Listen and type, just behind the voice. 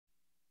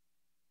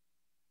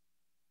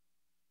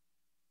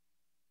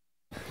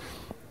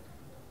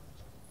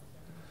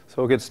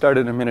So we'll get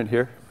started in a minute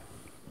here.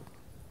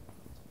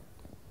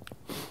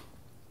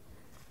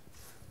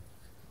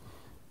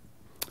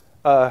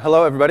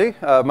 Hello, everybody.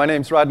 My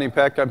name's Rodney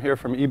Peck. I'm here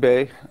from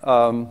eBay.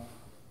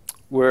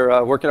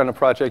 We're working on a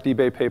project,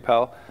 eBay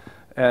PayPal.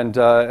 And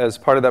as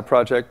part of that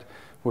project,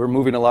 we're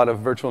moving a lot of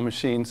virtual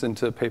machines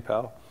into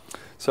PayPal.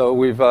 So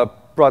we've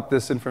brought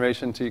this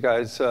information to you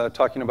guys,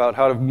 talking about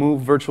how to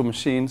move virtual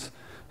machines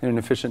in an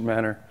efficient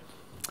manner.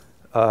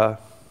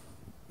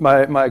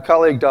 My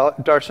colleague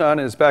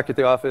Darshan is back at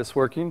the office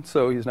working,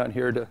 so he's not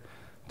here to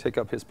take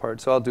up his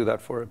part. So I'll do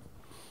that for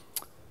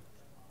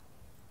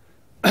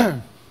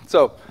him.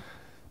 So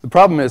the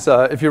problem is,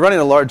 if you're running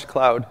a large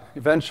cloud,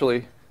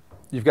 eventually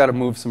you've got to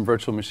move some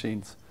virtual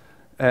machines.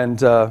 And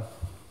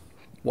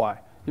why?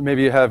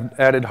 Maybe you have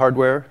added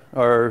hardware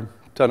or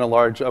done a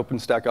large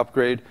Openstack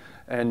upgrade,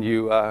 and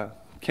you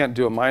can't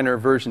do a minor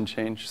version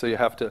change, so you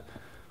have to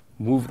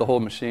move the whole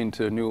machine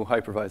to a new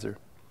hypervisor.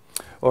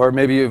 Or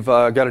maybe you've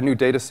got a new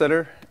data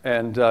center,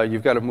 and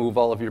you've got to move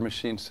all of your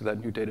machines to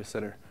that new data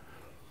center.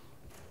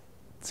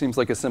 It seems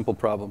like a simple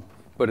problem,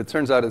 but it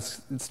turns out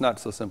it's not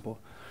so simple.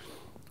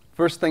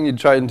 First thing you'd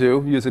try and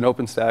do using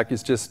Openstack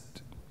is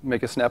just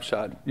make a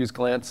snapshot. Use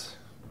Glance,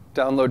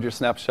 download your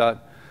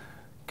snapshot,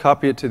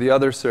 copy it to the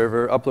other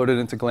server, upload it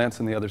into Glance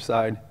on the other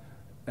side,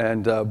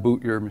 and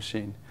boot your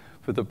machine.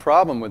 But the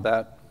problem with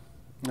that,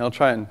 and I'll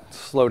try and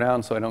slow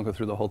down so I don't go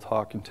through the whole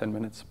talk in 10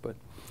 minutes, but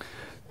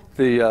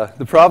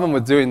the problem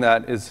with doing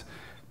that is,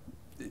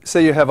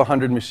 say you have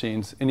 100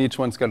 machines, and each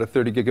one's got a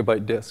 30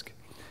 gigabyte disk.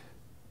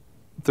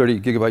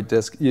 30 gigabyte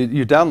disk.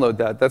 You download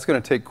that. That's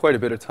going to take quite a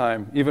bit of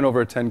time. Even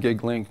over a 10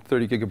 gig link,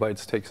 30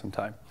 gigabytes takes some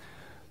time.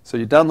 So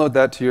you download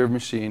that to your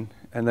machine,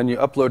 and then you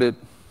upload it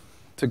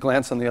to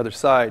Glance on the other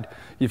side.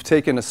 You've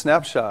taken a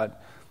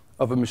snapshot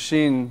of a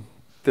machine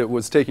that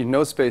was taking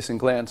no space in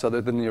Glance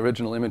other than the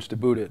original image to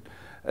boot it.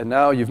 And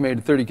now you've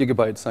made 30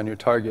 gigabytes on your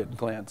target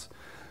Glance.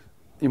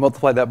 You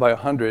multiply that by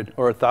 100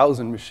 or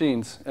 1,000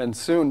 machines, and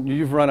soon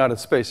you've run out of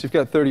space. You've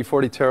got 30,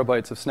 40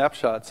 terabytes of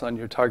snapshots on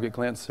your target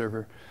Glance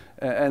server.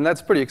 And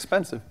that's pretty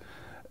expensive.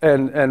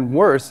 And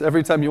worse,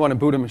 every time you want to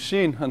boot a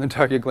machine on the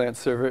target Glance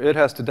server, it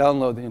has to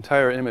download the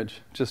entire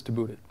image just to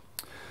boot it.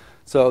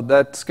 So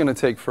that's going to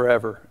take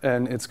forever,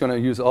 and it's going to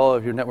use all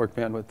of your network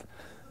bandwidth,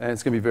 and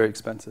it's going to be very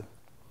expensive.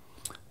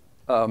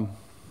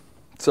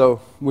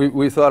 So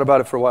we thought about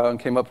it for a while and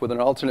came up with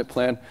an alternate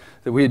plan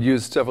that we had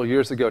used several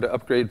years ago to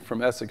upgrade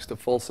from Essex to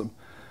Folsom.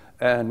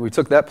 And we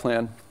took that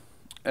plan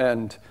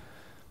and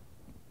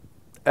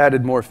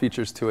added more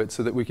features to it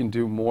so that we can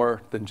do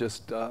more than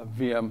just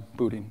VM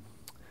booting.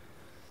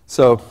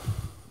 So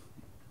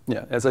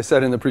yeah, as I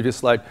said in the previous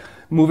slide,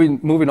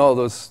 moving all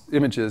those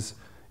images,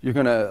 you're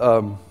going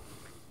to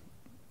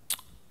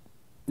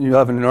you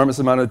have an enormous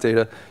amount of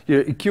data.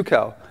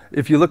 QCOW,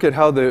 if you look at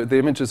how the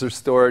images are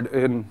stored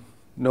in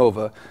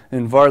Nova,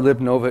 in var-lib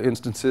Nova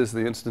instances,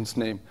 the instance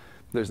name,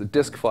 there's a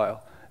disk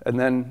file. And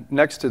then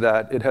next to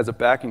that, it has a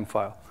backing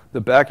file. The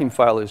backing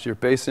file is your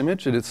base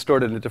image, and it's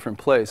stored in a different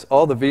place.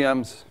 All the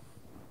VMs,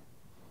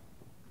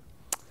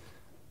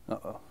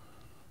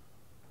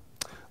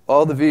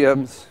 all the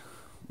VMs,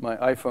 my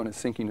iPhone is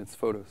syncing its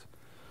photos.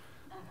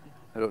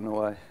 I don't know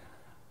why.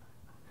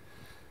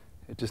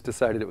 It just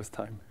decided it was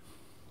time.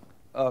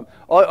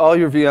 All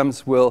your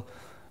VMs will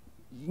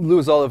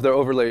lose all of their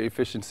overlay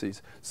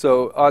efficiencies.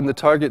 So on the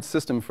target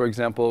system, for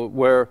example,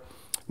 where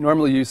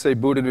normally you say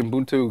boot an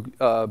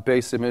Ubuntu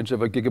base image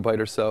of a gigabyte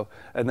or so,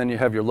 and then you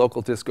have your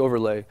local disk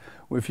overlay.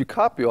 Well, if you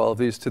copy all of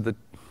these to the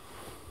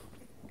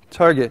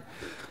target,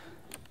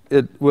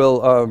 it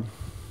will,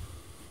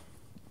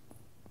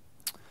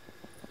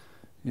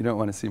 you don't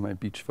want to see my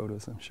beach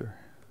photos, I'm sure.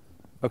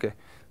 OK.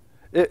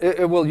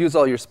 It will use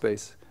all your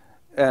space.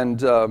 And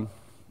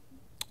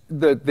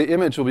the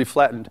image will be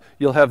flattened.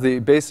 You'll have the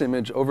base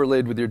image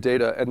overlaid with your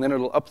data, and then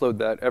it'll upload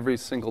that every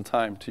single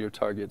time to your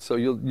target. So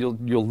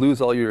you'll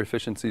lose all your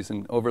efficiencies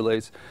and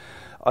overlays.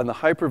 On the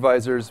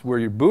hypervisors where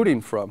you're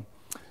booting from,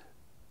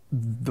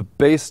 the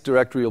base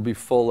directory will be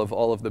full of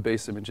all of the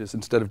base images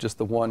instead of just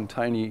the one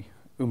tiny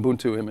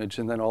Ubuntu image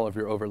and then all of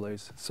your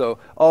overlays. So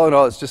all in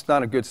all, it's just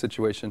not a good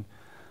situation.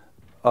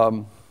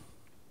 What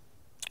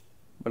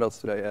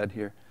else did I add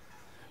here?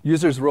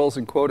 Users, roles,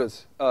 and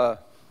quotas.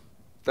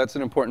 That's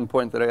an important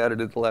point that I added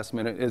at the last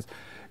minute, is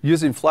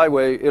using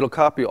Flyway, it'll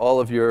copy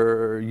all of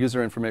your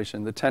user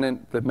information. The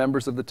tenant, the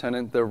members of the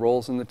tenant, their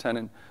roles in the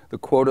tenant, the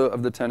quota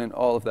of the tenant,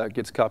 all of that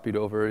gets copied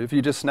over. If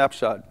you just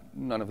snapshot,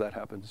 none of that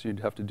happens. You'd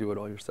have to do it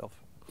all yourself.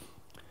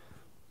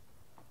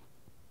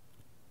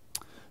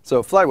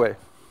 So Flyway,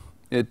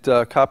 it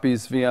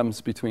copies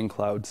VMs between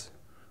clouds.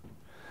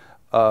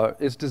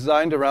 It's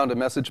designed around a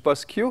message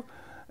bus queue,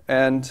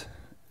 and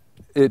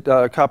it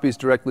copies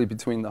directly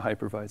between the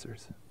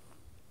hypervisors.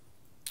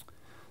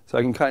 So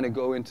I can kind of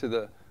go into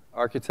the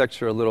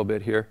architecture a little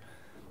bit here.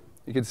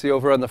 You can see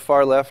over on the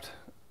far left,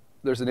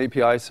 there's an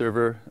API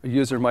server. A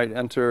user might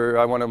enter,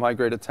 I want to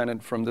migrate a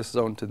tenant from this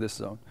zone to this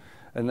zone.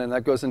 And then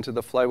that goes into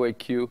the Flyway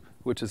queue,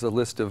 which is a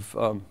list of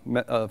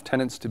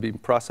tenants to be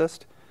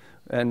processed.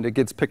 And it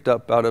gets picked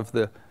up out of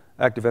the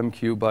ActiveM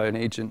queue by an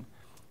agent.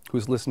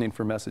 who's listening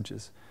for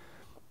messages.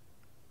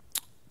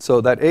 So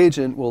that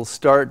agent will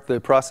start the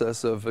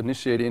process of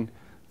initiating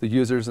the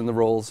users and the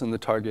roles in the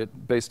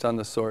target based on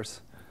the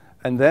source.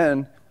 And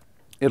then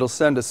it'll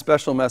send a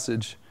special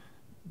message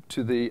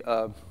to the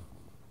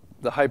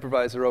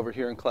hypervisor over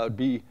here in Cloud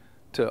B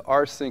to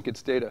rsync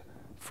its data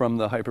from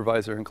the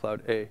hypervisor in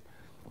Cloud A.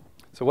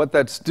 So what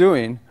that's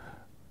doing,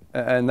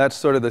 and that's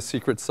sort of the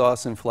secret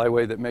sauce in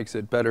Flyway that makes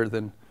it better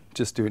than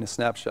just doing a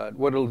snapshot.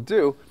 What it'll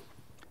do,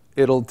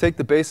 it'll take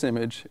the base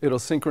image, it'll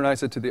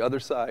synchronize it to the other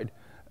side,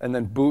 and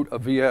then boot a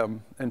VM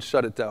and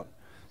shut it down.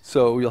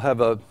 So you'll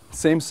have a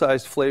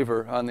same-sized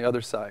flavor on the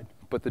other side,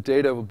 but the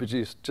data will be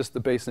just the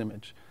base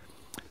image.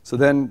 So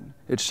then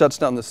it shuts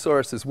down the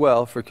source as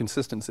well for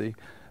consistency,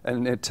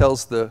 and it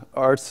tells the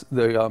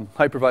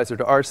hypervisor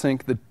to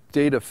rsync the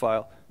data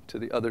file to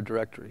the other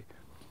directory.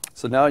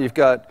 So now you've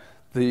got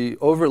the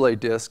overlay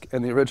disk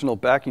and the original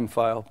backing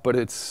file, but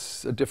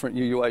it's a different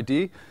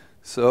UUID.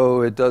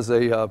 So it does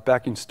a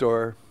backing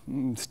store,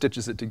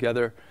 stitches it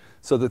together,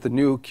 so that the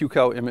new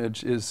QCOW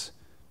image is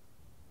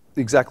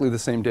exactly the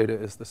same data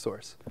as the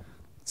source.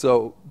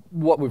 So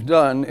what we've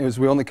done is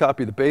we only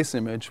copy the base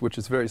image, which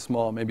is very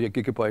small, maybe a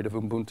gigabyte of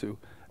Ubuntu,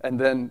 and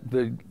then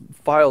the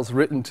files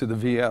written to the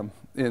VM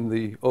in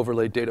the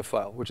overlay data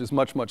file, which is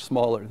much, much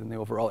smaller than the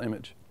overall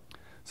image.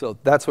 So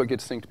that's what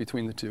gets synced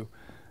between the two.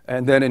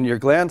 And then in your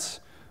glance,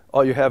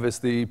 all you have is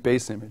the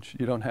base image.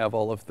 You don't have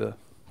all of the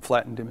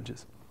flattened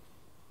images.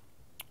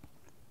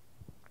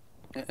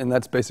 And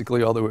that's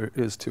basically all there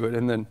is to it.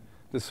 And then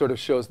this sort of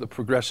shows the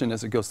progression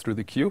as it goes through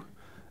the queue.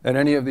 At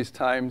any of these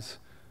times,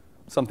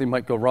 something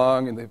might go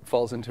wrong and it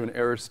falls into an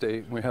error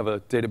state. We have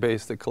a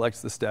database that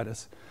collects the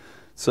status.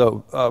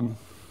 So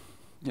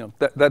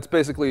that's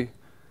basically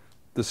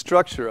the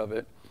structure of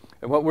it.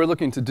 And what we're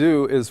looking to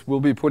do is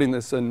we'll be putting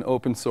this in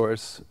open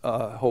source.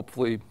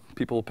 Hopefully,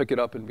 people will pick it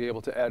up and be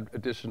able to add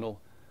additional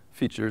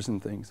features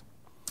and things.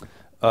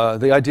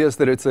 The idea is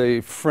that it's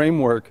a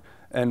framework,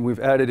 and we've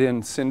added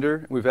in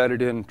Cinder, we've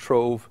added in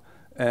Trove,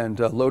 and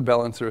Load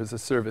Balancer as a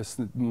service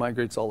that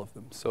migrates all of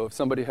them. So if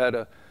somebody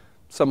had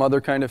some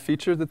other kind of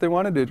feature that they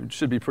wanted, it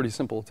should be pretty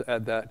simple to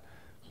add that.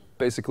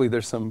 Basically,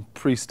 there's some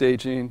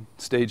pre-staging,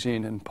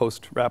 staging, and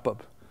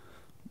post-wrap-up.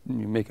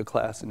 You make a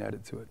class and add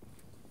it to it.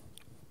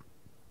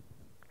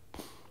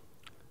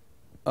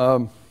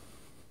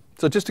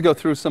 So just to go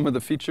through some of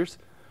the features,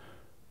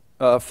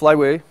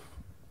 Flyway,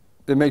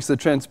 it makes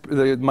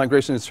the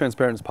migration as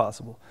transparent as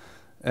possible.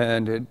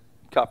 And it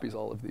copies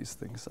all of these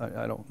things.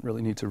 I don't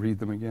really need to read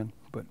them again.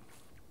 But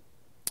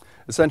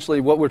essentially,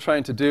 what we're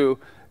trying to do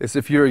is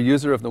if you're a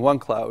user of the one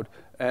cloud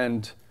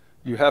and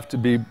you have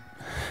to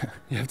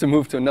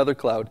move to another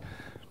cloud,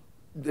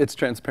 it's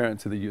transparent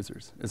to the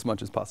users as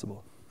much as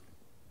possible.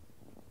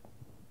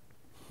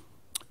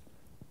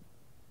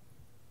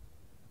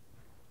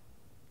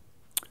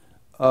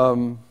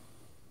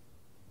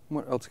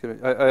 What else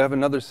could I have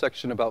another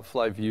section about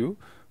Flyview,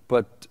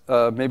 but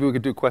maybe we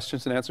could do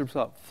questions and answers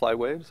about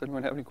Flyway. Does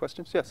anyone have any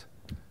questions? Yes.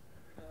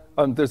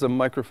 There's a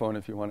microphone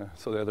if you want to,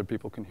 so the other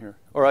people can hear.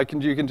 Or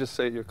you can just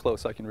say you're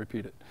close. I can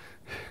repeat it.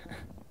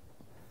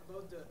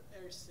 About the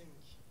AirSync.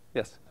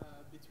 Yes.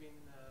 Between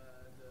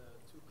the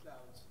two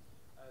clouds,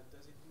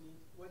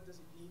 what does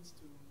it need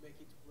to make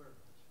it work?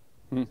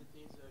 Does it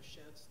need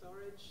shared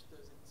storage?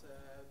 Does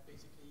it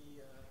basically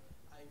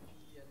IP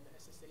and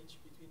SSH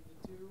between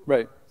the two?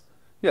 Right.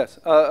 Yes.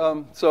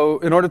 So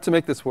in order to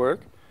make this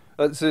work,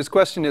 so his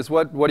question is,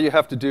 what do you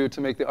have to do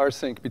to make the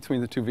rsync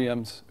between the two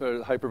VMs or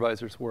the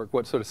hypervisors work?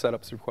 What sort of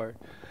setups required?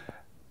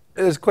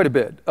 There's quite a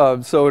bit.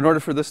 So in order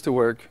for this to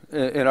work,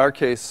 in our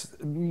case,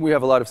 we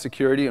have a lot of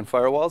security and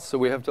firewalls, so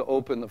we have to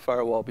open the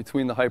firewall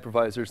between the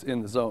hypervisors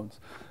in the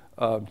zones.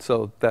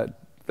 So that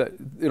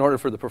in order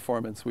for the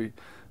performance, you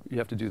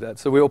have to do that.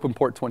 So we open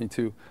port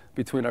 22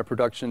 between our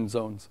production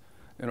zones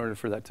in order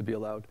for that to be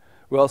allowed.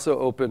 We also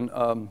open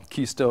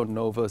Keystone,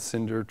 Nova,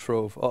 Cinder,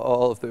 Trove,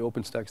 all of the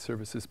Openstack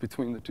services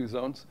between the two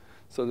zones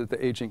so that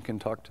the agent can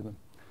talk to them.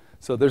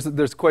 So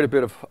there's quite a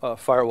bit of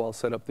firewall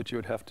setup that you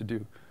would have to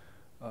do.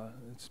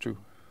 It's true.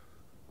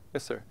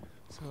 Yes, sir.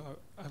 So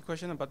I have a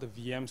question about the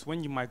VMs.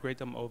 When you migrate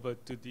them over,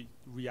 do they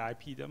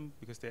re-IP them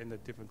because they're in a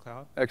different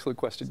cloud? Excellent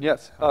question.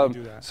 Yes. How do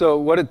you do that? So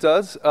what it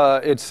does,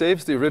 it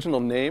saves the original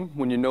name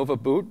when you Nova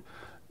boot.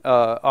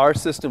 Our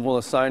system will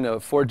assign a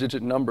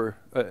 4-digit number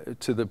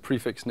to the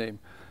prefix name,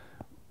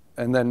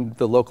 and then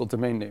the local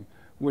domain name.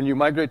 When you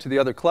migrate to the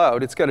other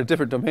cloud, it's got a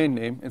different domain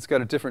name, it's got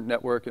a different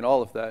network and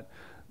all of that.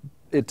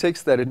 It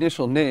takes that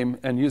initial name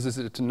and uses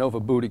it to Nova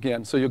boot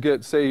again. So you'll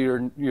get, say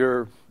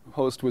your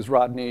host was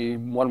Rodney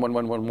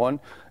 11111,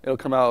 it'll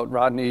come out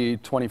Rodney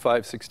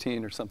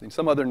 2516 or something,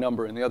 some other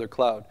number in the other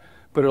cloud,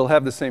 but it'll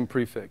have the same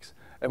prefix.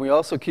 And we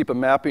also keep a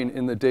mapping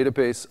in the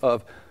database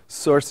of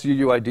source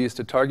UUIDs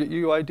to target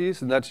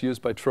UUIDs, and that's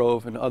used by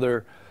Trove and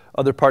other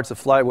parts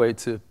of Flyway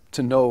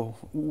to know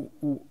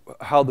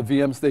how the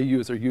VMs they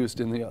use are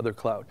used in the other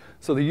cloud.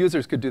 So the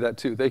users could do that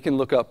too. They can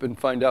look up and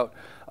find out,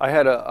 I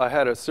had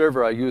a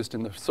server I used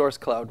in the source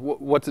cloud,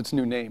 what's its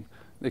new name?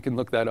 They can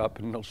look that up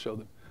and it'll show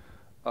them.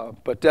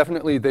 But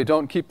definitely, they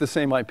don't keep the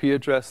same IP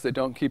address. They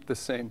don't keep the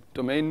same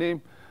domain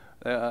name.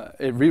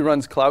 It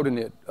reruns cloud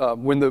init.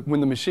 When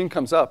the machine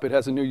comes up, it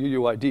has a new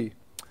UUID.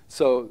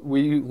 So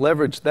we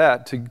leverage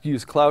that to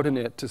use cloud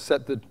init to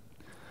set the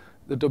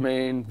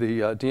domain,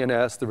 the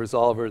DNS, the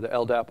resolver, the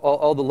LDAP,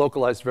 all the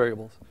localized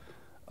variables.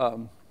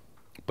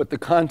 But the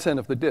content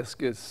of the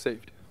disk is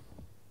saved.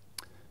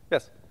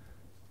 Yes?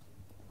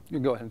 You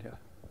can go ahead, yeah.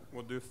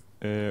 What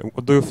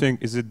do you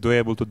think? Is it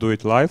doable to do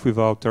it live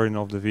without turning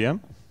off the VM?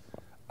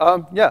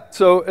 Yeah,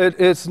 so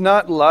it's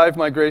not live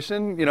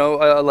migration,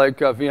 like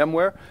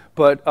VMware,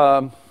 but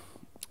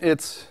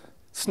it's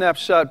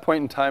snapshot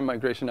point-in-time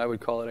migration, I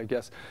would call it, I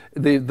guess.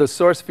 The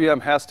source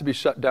VM has to be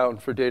shut down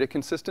for data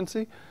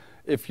consistency.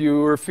 If you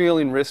were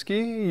feeling risky,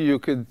 you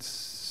could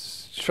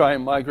try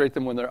and migrate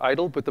them when they're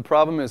idle, but the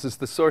problem is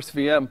the source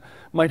VM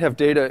might have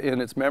data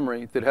in its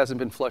memory that hasn't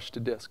been flushed to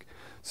disk.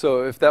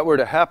 So if that were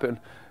to happen,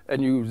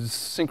 and you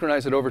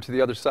synchronize it over to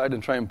the other side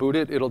and try and boot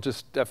it, it'll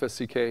just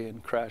FSCK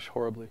and crash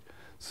horribly.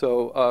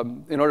 So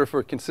in order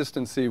for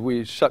consistency,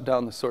 we shut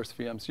down the source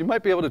VMs. You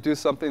might be able to do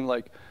something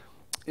like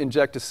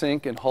inject a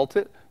sync and halt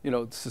it,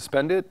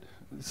 suspend it,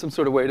 some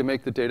sort of way to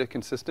make the data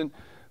consistent.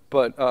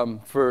 But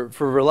for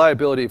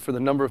reliability, for the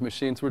number of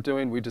machines we're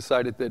doing, we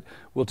decided that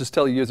we'll just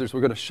tell users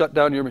we're going to shut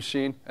down your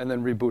machine and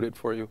then reboot it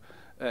for you.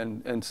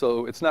 And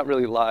so it's not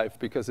really live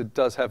because it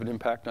does have an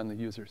impact on the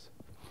users.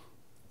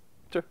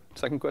 Sure.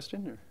 Second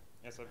question? Or?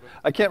 Yes,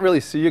 I can't really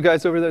see you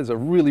guys over there. There's a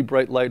really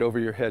bright light over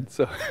your head.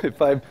 So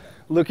if I'm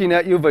looking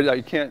at you, but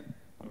I can't,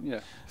 yeah.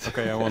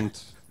 OK, I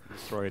won't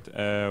destroy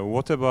it.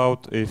 What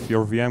about if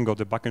your VM got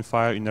a backend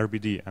file in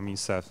RBD, I mean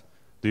Ceph?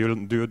 Do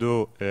you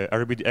do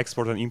RBD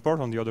export and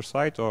import on the other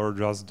side, or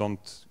just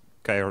don't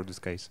care in this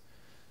case?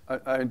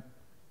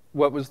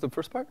 What was the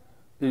first part?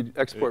 You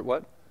export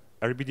what?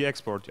 RBD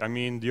export. I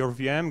mean, your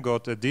VM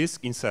got a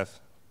disk in Ceph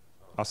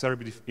as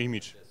RBD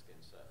image.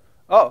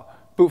 Oh,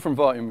 boot from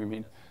volume, you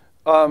mean?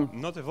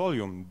 Not a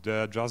volume,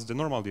 just the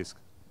normal disk.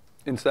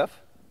 In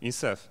Ceph? In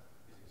Ceph.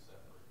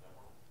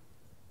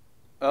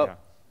 Oh, yeah.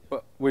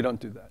 Well, we don't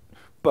do that.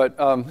 But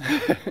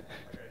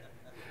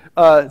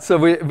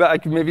but I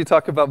can maybe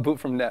talk about boot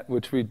from net,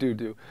 which we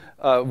do,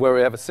 where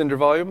we have a Cinder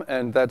volume,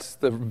 and that's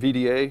the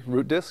VDA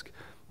root disk.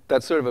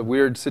 That's sort of a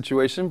weird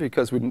situation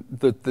because it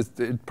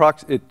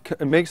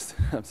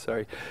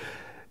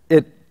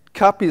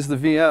copies the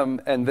VM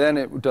and then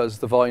it does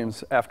the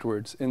volumes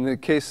afterwards. In the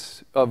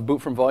case of boot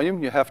from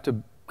volume, you have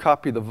to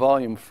copy the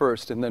volume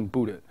first and then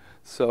boot it.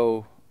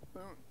 So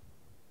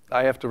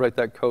I have to write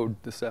that code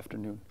this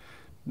afternoon.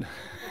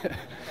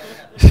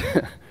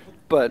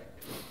 But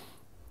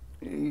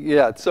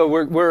yeah, so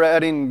we're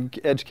adding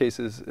edge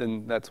cases,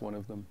 and that's one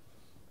of them.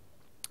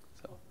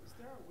 So, is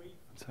there a way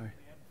to map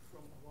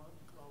from one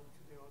cloud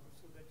to the other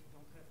so that you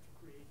don't have to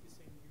create the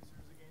same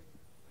users again?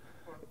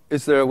 Or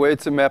is there a way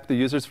to map the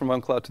users from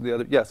one cloud to the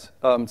other? Yes.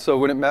 So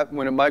when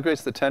it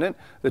migrates the tenant,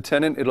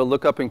 it'll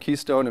look up in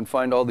Keystone and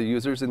find all the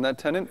users in that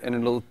tenant, and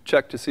it'll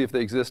check to see if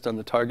they exist on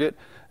the target.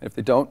 And if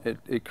they don't,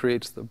 it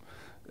creates them,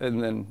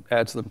 and then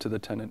adds them to the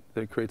tenant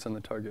that it creates on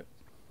the target.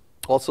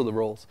 Also the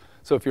roles.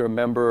 So if you're a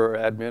member or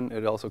admin,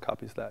 it also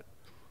copies that.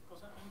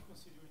 Because I'm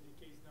considering the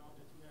case now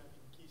that you have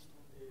in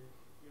Keystone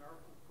the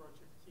Oracle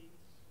project team,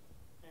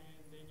 and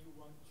then you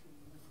want to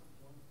move from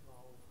one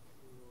cloud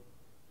to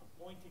a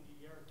point in the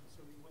hierarchy.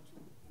 So you want to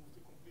move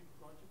the complete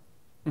project.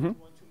 You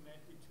want to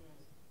map it to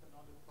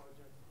another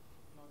project,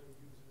 another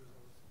user,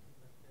 or something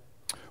like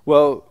that.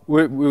 Well,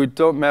 we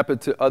don't map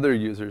it to other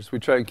users.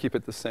 We try and keep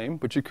it the same,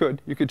 but you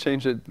could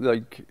change it,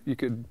 like you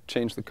could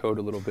change the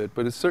code a little bit,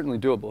 but it's certainly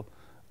doable.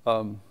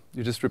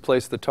 You just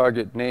replace the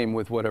target name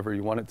with whatever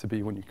you want it to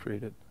be when you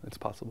create it. It's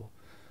possible.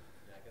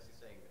 Yeah, I guess he's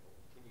saying,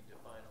 can you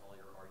define all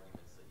your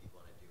arguments that you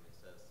want to do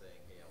instead of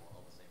saying, hey, I want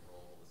all the same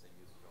roles, all the same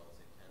users, all the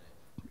same tenant?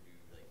 Could you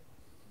like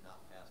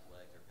not pass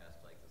flags or pass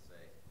flags to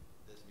say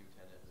this new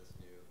tenant, this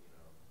new,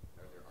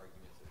 are there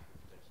arguments that you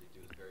could potentially do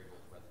as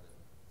variables rather than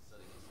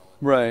setting the solid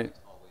right.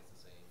 It's always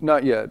the same?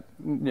 Not yet.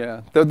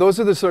 Yeah, those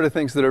are the sort of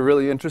things that are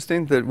really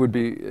interesting. That would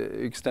be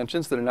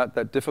extensions that are not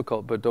that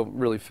difficult, but don't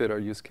really fit our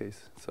use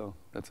case. So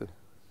that's an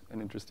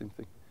interesting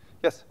thing.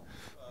 Yes?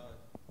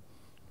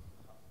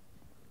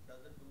 Does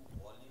it do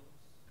volumes?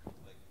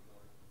 Like,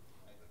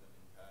 migrate an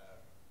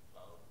entire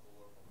cloud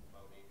over from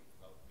cloud A to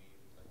cloud B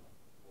with like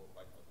 4,000 or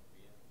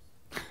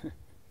 5,000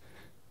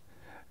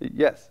 VMs?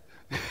 Yes.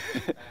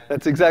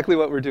 That's exactly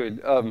what we're doing.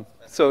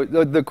 So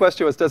the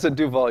question was, does it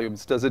do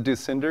volumes? Does it do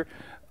Cinder?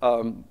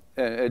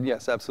 And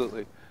yes,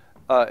 absolutely.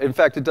 In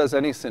fact, it does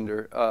any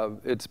Cinder.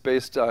 It's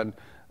based on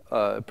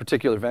a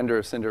particular vendor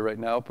of Cinder right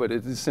now, but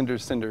it is Cinder,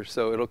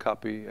 so it'll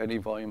copy any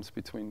volumes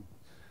between.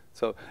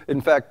 So in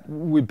fact,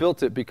 we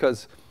built it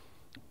because,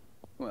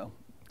 well,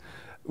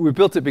 we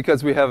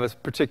have a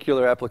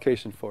particular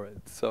application for it,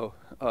 so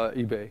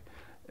eBay.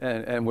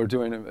 And we're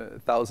doing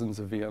thousands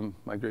of VM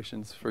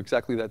migrations for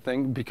exactly that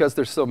thing. Because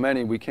there's so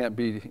many, we can't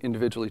be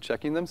individually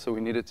checking them, so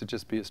we need it to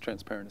just be as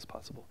transparent as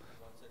possible.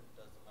 Once it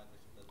does the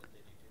migration, does it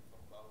delete it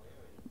from cloud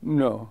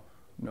A? Or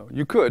No,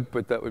 you could,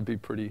 but that would be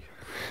pretty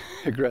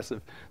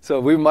aggressive. So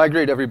we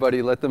migrate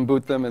everybody, let them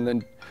boot them, and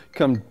then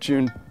come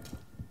June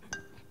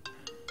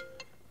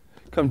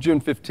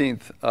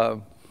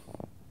 15th,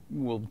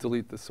 we'll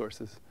delete the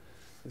sources,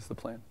 is the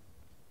plan.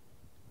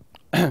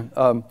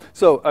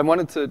 So I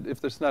wanted to,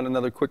 if there's not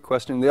another quick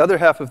question, the other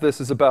half of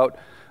this is about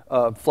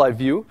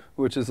FlyView,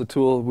 which is a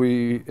tool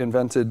we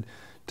invented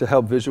to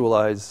help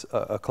visualize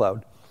a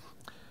cloud.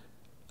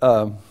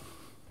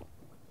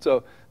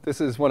 So this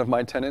is one of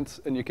my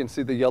tenants, and you can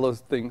see the yellow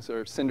things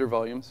are Cinder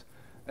volumes,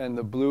 and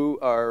the blue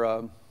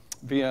are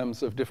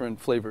VMs of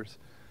different flavors.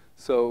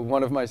 So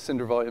one of my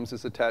Cinder volumes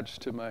is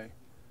attached to my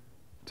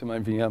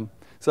VM.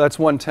 So that's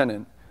one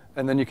tenant.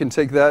 And then you can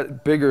take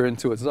that bigger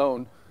into a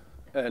zone,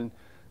 and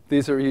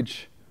these are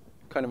each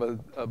kind of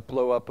a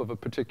blow up of a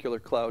particular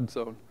cloud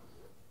zone.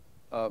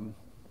 The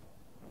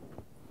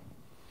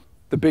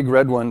big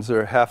red ones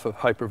are half a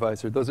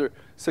hypervisor. Those are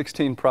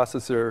 16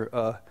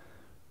 processor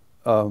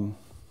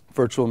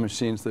virtual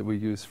machines that we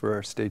use for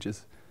our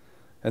stages.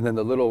 And then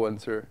the little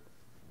ones are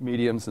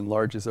mediums and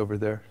larges over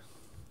there.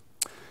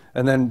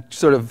 And then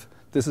sort of,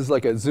 this is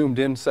like a zoomed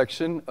in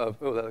section of,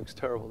 oh, that looks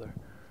terrible there,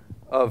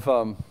 of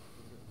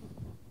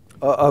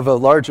a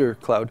larger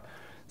cloud.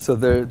 So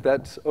there,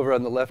 that's over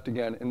on the left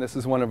again, and this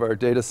is one of our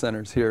data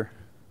centers here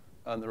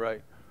on the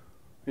right.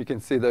 You can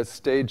see the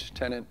stage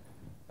tenant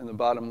in the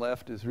bottom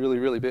left is really,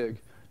 really big,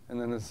 and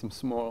then there's some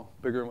small,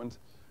 bigger ones.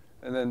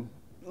 And then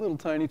little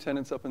tiny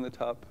tenants up in the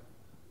top.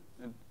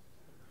 And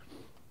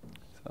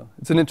so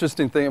it's an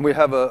interesting thing, and we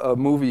have a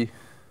movie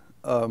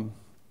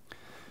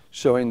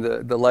showing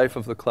the life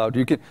of the cloud.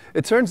 You can,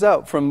 it turns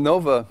out from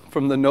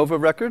the Nova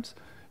records,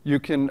 you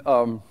can,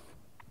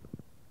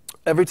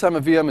 every time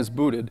a VM is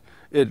booted,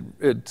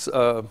 it's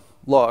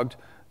logged,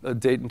 a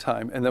date and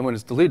time, and then when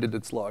it's deleted,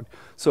 it's logged.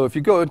 So if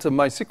you go into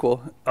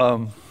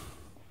MySQL,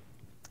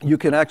 you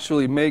can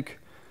actually make,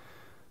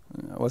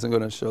 I wasn't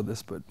going to show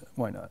this, but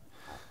why not?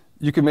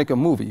 You can make a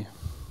movie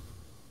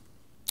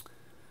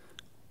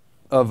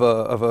of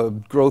a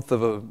growth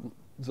of a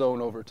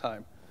zone over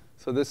time.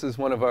 So this is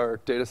one of our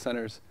data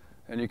centers,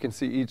 and you can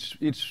see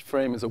each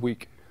frame is a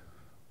week.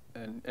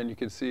 And you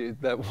can see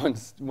that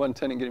one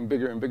tenant getting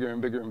bigger and bigger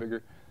and bigger and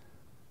bigger.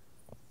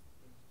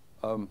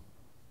 Looks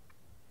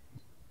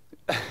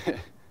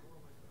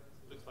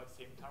like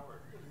same tower.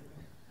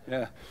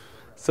 Yeah.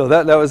 So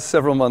that was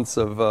several months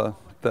of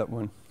that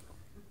one.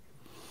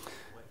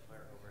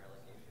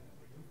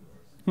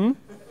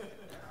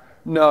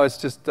 No, it's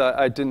just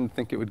I didn't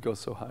think it would go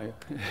so high.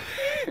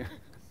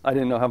 I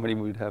didn't know how many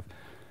we'd have.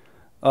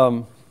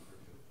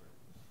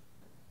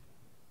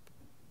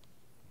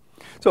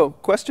 So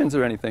questions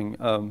or anything?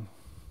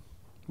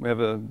 We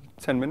have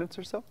 10 minutes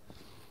or so.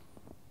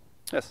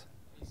 Yes.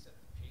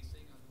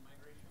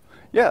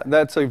 Yeah,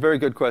 that's a very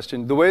good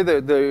question. The way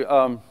that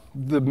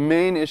the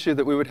main issue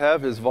that we would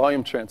have is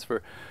volume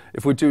transfer.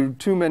 If we do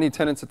too many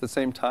tenants at the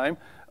same time,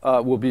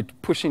 we'll be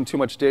pushing too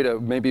much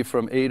data, maybe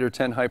from 8 or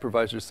 10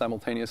 hypervisors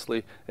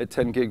simultaneously at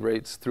 10 gig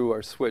rates through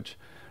our switch,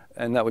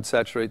 and that would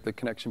saturate the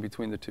connection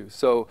between the two.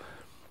 So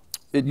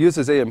it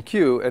uses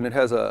AMQ, and it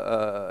has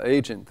a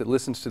agent that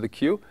listens to the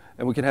queue,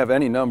 and we can have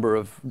any number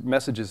of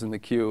messages in the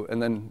queue,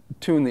 and then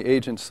tune the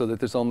agent so that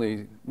there's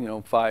only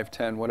 5,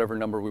 10, whatever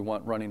number we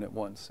want running at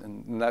once,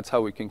 and that's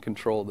how we can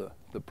control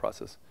the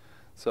process.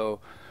 So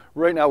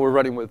right now we're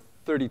running with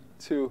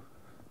 32.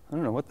 I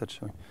don't know what that's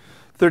showing.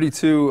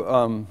 32.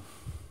 I'll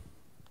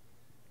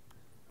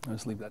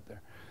just leave that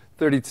there.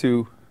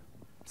 32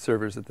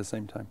 servers at the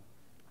same time.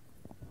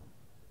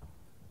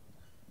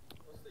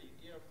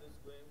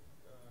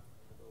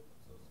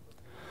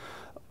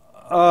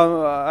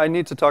 I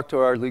need to talk to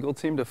our legal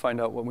team to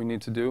find out what we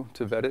need to do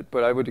to vet it,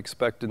 but I would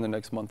expect in the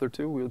next month or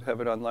two we would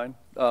have it online.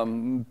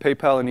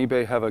 PayPal and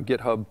eBay have a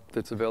GitHub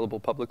that's available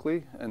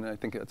publicly, and I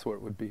think that's where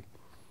it would be.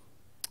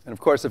 And of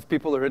course, if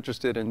people are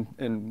interested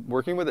in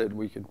working with it,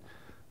 we could,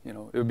 it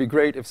would be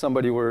great if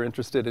somebody were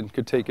interested and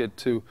could take it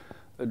to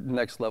the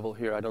next level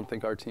here. I don't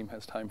think our team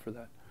has time for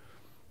that.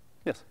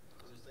 Yes?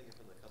 I was just thinking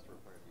from the customer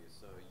point of view.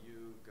 So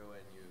you go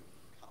and you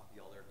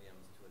copy all their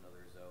VMs to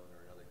another zone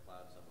or another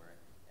cloud somewhere,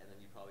 and then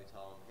you probably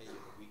tell them, hey, you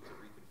have a week to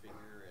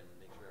reconfigure and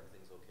make sure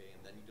everything's okay,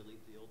 and then you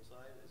delete the old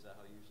side? Is that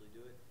how you usually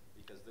do it?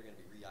 Because they're going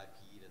to be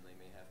re-IP'd, and they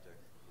may have to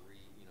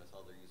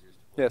tell their users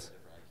to put Yes.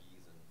 different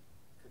IPs and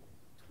could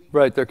tweak.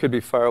 Right, there could be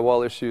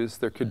firewall issues.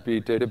 There could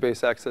be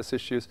database access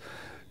issues.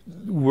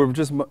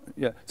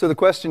 So the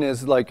question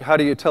is, like, how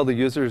do you tell the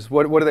users,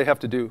 what do they have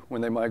to do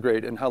when they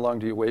migrate, and how long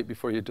do you wait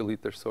before you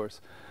delete their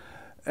source?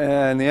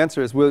 And the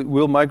answer is,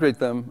 we'll migrate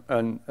them,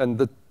 and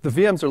the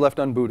VMs are left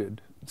unbooted.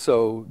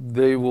 So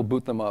they will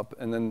boot them up,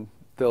 and then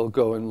they'll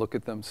go and look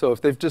at them. So if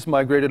they've just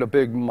migrated a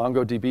big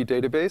MongoDB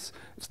database,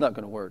 it's not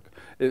going to work.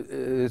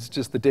 It's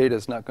just the data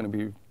is not going to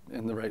be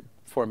in the right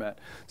format.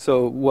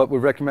 So what we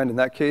recommend in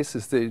that case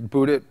is they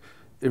boot it,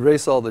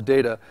 erase all the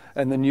data,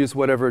 and then use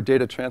whatever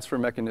data transfer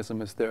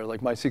mechanism is there,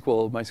 like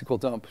MySQL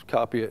dump,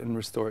 copy it and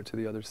restore it to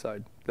the other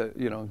side. Or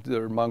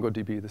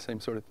MongoDB, the same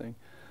sort of thing.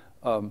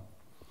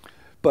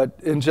 But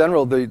in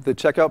general, the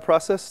checkout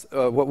process,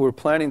 what we're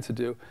planning to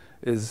do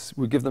is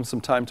we give them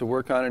some time to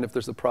work on it. If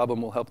there's a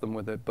problem, we'll help them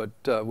with it. But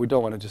we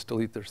don't want to just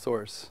delete their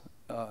source.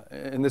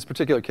 In this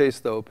particular case,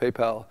 though,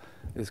 PayPal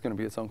is going to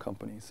be its own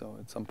company. So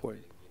at some point.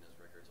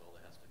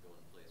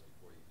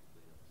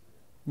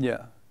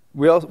 Yeah.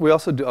 We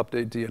also do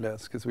update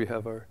DNS because we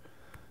have our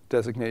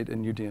designate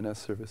and UDNS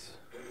service.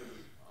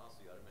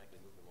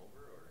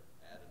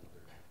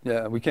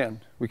 Yeah, we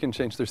can. We can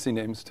change their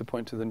CNAMEs to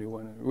point to the new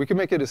one. We can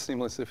make it as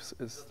seamless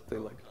as they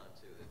like.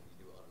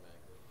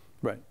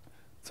 Right.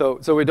 So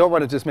we don't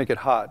want to just make it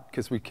hot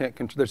because we can't.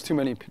 There's too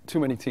many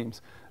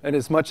teams. And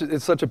as much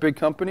it's such a big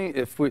company,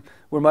 if we're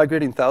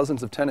migrating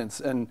thousands of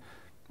tenants, and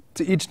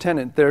to each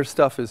tenant, their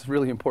stuff is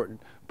really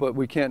important. But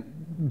we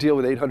can't deal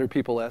with 800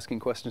 people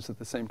asking questions at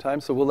the same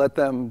time. So we'll let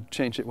them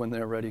change it when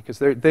they're ready because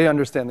they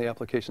understand the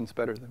applications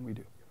better than we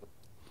do.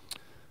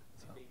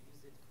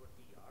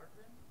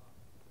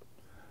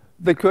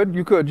 They could.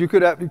 You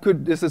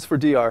could. This is for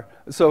DR.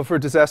 So for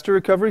disaster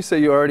recovery,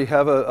 say you already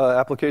have a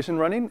application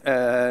running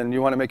and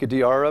you want to make a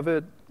DR of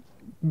it.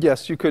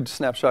 Yes, you could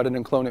snapshot it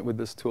and clone it with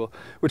this tool,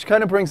 which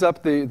kind of brings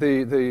up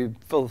the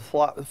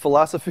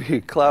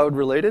philosophy cloud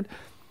related.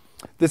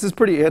 This is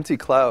pretty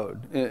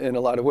anti-cloud in a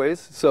lot of ways.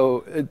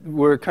 So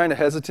we're kind of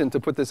hesitant to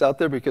put this out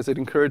there because it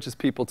encourages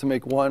people to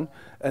make one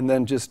and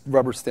then just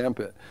rubber stamp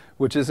it,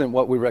 which isn't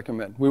what we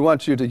recommend. We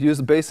want you to use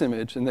a base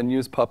image and then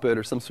use Puppet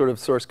or some sort of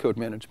source code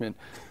management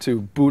to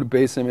boot a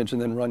base image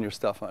and then run your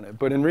stuff on it.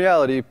 But in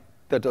reality,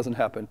 that doesn't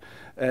happen.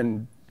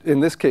 And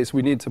in this case,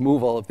 we need to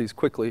move all of these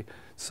quickly.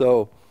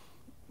 So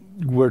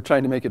we're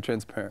trying to make it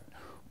transparent.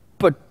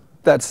 But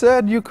that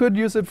said, you could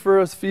use it for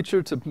a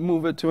feature to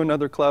move it to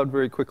another cloud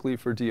very quickly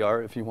for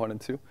DR if you wanted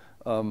to.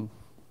 I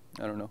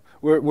don't know.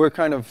 We're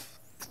kind of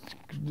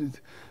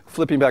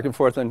flipping back and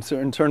forth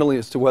internally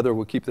as to whether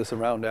we'll keep this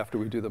around after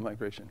we do the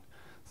migration.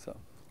 So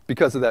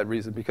because of that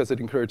reason, because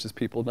it encourages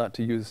people not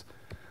to use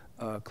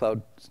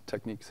cloud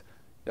techniques.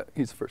 Yeah,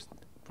 he's first.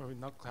 Probably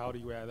not cloud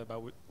you added,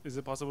 but is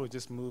it possible to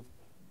just move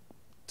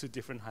to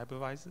different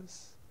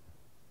hypervisors?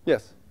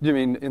 Yes. You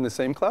mean in the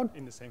same cloud?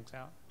 In the same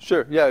cloud?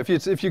 Sure. Yeah.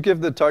 If you give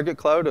the target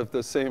cloud of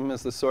the same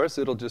as the source,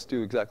 it'll just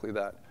do exactly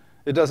that.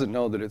 It doesn't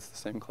know that it's the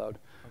same cloud.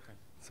 Okay.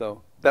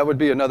 So that would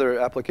be another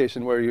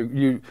application where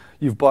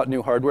you've bought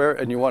new hardware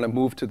and you want to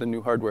move to the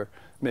new hardware.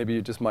 Maybe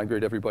you just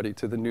migrate everybody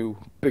to the new,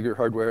 bigger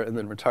hardware and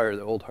then retire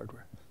the old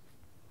hardware.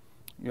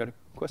 You had a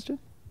question?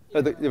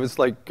 Yeah. It was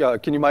like,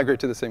 can you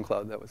migrate to the same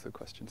cloud? That was the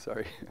question.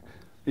 Sorry.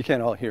 You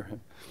can't all hear him.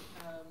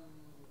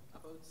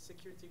 About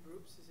security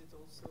groups, is it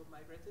also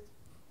migrated?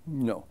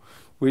 No,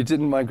 we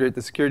didn't migrate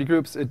the security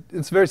groups.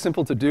 It's very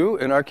simple to do.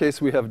 In our case,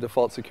 we have a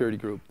default security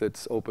group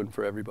that's open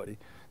for everybody.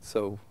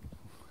 So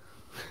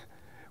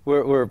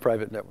we're a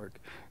private network.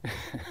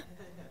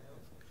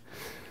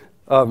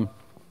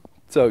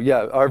 So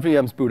yeah, our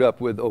VMs boot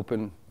up with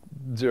open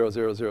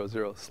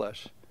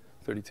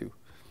 0000/32.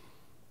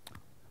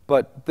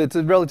 But it's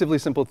a relatively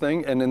simple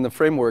thing, and in the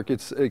framework,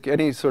 it's like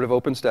any sort of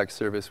Openstack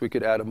service, we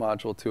could add a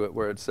module to it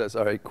where it says,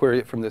 all right, query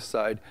it from this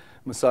side,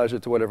 massage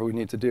it to whatever we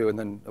need to do, and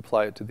then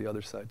apply it to the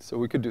other side. So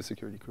we could do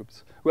security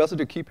groups. We also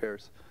do key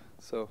pairs.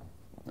 So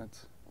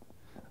that's,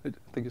 I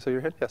think you saw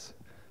your head? Yes?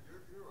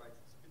 You're right,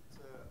 it's a bit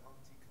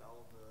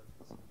anti-cloud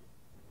philosophy.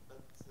 But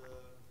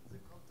in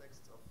the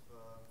context of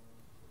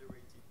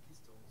federated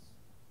keystone, did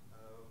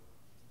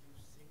you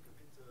think a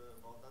bit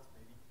about that,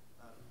 maybe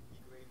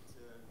migrate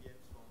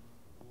VMs from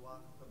one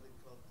public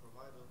cloud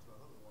provider to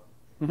another one?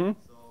 Mm-hmm.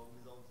 So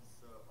without this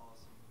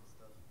rsync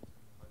stuff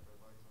between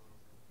hypervisors.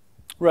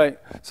 Right.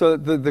 So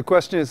the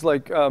question is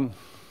like, let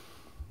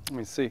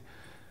me see.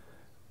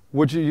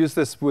 Would you use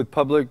this with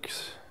public,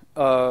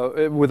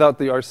 without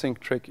the rsync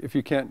trick, if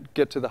you can't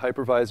get to the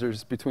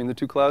hypervisors between the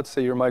two clouds?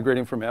 Say you're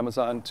migrating from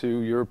Amazon to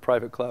your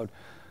private cloud.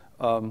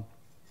 How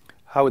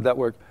would that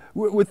work?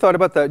 We thought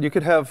about that. You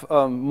could have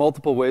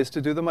multiple ways to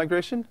do the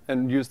migration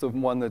and use the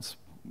one that's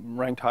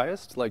ranked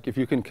highest. Like if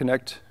you can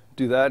connect,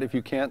 do that. If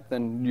you can't,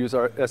 then use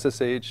our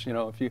SSH. You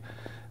know, if you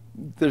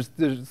there's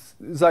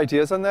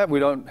ideas on that. We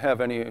don't have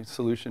any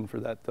solution for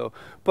that though.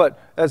 But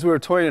as we were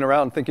toying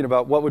around thinking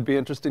about what would be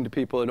interesting to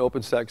people in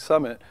OpenStack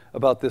Summit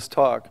about this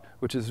talk,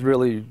 which is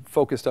really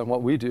focused on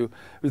what we do,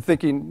 we're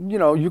thinking, you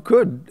know, you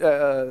could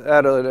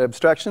add an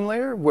abstraction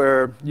layer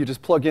where you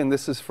just plug in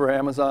this is for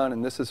Amazon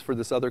and this is for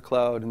this other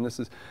cloud and this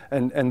is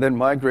and then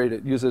migrate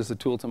it, use it as a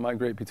tool to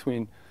migrate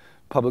between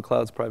public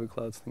clouds, private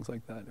clouds, things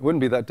like that. It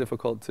wouldn't be that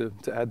difficult to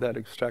add that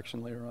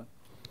abstraction layer on.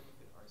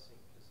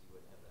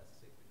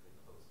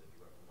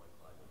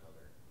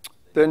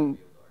 Then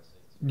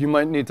you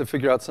might need to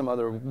figure out some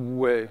other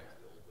way,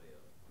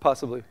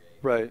 possibly,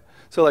 right?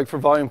 So like for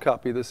volume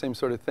copy, the same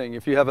sort of thing.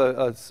 If you have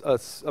a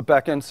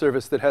back-end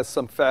service that has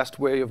some fast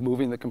way of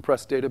moving the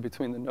compressed data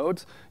between the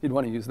nodes, you'd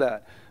want to use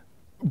that.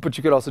 But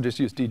you could also just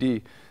use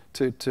DD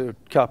to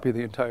copy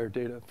the entire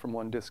data from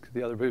one disk to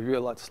the other, but it'd be a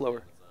lot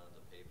slower.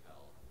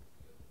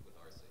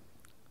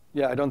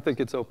 Yeah, I don't think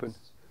it's open.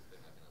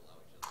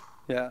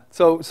 Yeah,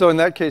 so in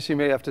that case, you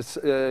may have to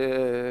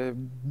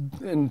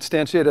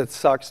instantiate a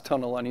SOX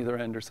tunnel on either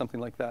end or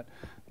something like that.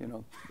 You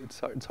know, it's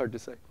hard to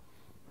say.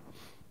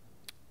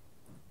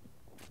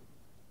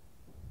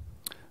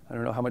 I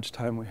don't know how much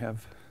time we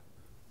have.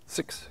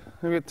 6.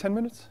 We got 10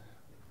 minutes?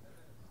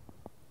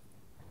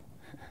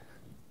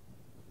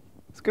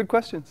 It's good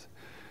questions.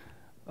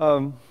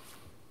 Yeah.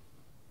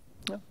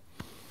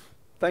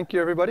 Thank you,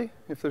 everybody.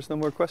 If there's no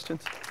more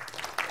questions.